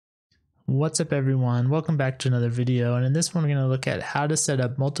What's up everyone, welcome back to another video, and in this one we're going to look at how to set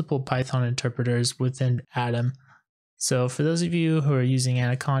up multiple Python interpreters within Atom. So for those of you who are using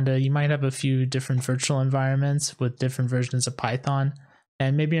Anaconda, you might have a few different virtual environments with different versions of Python,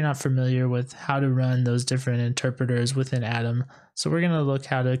 and maybe you're not familiar with how to run those different interpreters within Atom. So we're going to look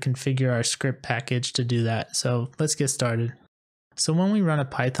how to configure our script package to do that. So let's get started. So when we run a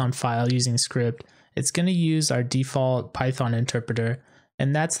Python file using script, it's going to use our default Python interpreter.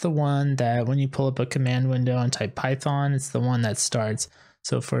 And that's the one that when you pull up a command window and type Python, it's the one that starts.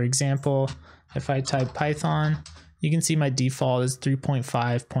 So for example, if I type Python, you can see my default is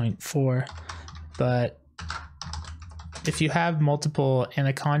 3.5.4. But if you have multiple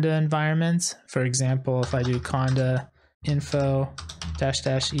Anaconda environments, for example, if I do conda info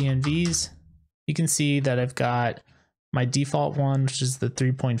 --envs, you can see that I've got my default one, which is the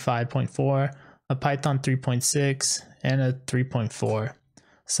 3.5.4, a Python 3.6, and a 3.4.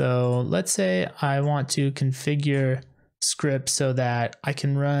 So let's say I want to configure scripts so that I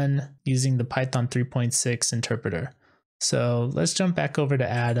can run using the Python 3.6 interpreter. So let's jump back over to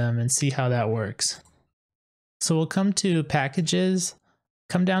Atom and see how that works. So we'll come to Packages,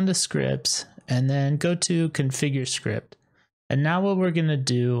 come down to Scripts, and then go to Configure Script. And now what we're going to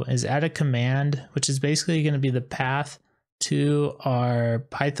do is add a command, which is basically going to be the path to our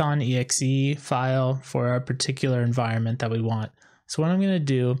Python exe file for our particular environment that we want. So what I'm going to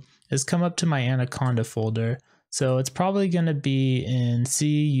do is come up to my Anaconda folder. So it's probably going to be in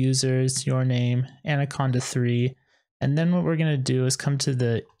C, users, your name, Anaconda 3. And then what we're going to do is come to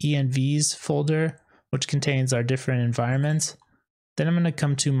the envs folder, which contains our different environments. Then I'm going to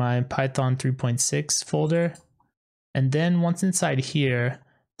come to my Python 3.6 folder. And then once inside here,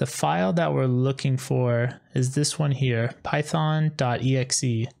 the file that we're looking for is this one here, python.exe.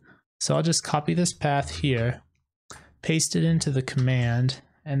 So I'll just copy this path here, paste it into the command,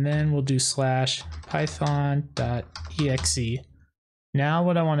 and then we'll do /python.exe. Now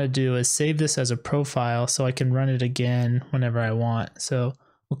what I want to do is save this as a profile so I can run it again whenever I want. So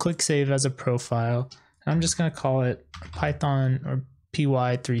we'll click save as a profile. And I'm just going to call it Python or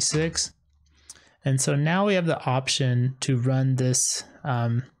py36. And so now we have the option to run this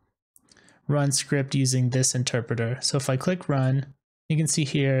run script using this interpreter. So if I click run, you can see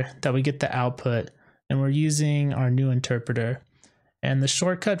here that we get the output and we're using our new interpreter. And the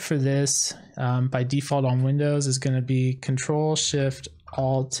shortcut for this by default on Windows is going to be Control Shift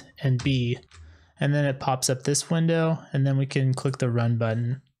Alt and B. And then it pops up this window and then we can click the run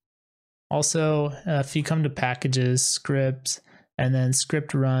button. Also, if you come to Packages, Scripts, and then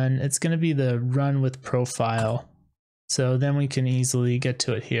Script Run, it's going to be the Run with Profile. So then we can easily get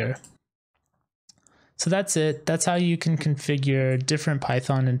to it here. So that's it. That's how you can configure different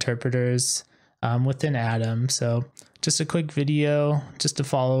Python interpreters within Atom. So just a quick video just to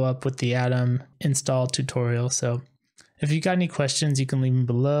follow up with the Atom install tutorial. So if you got any questions, you can leave them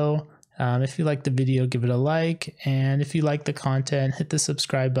below. If you like the video, give it a like. And if you like the content, hit the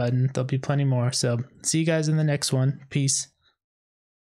subscribe button. There'll be plenty more. So see you guys in the next one. Peace.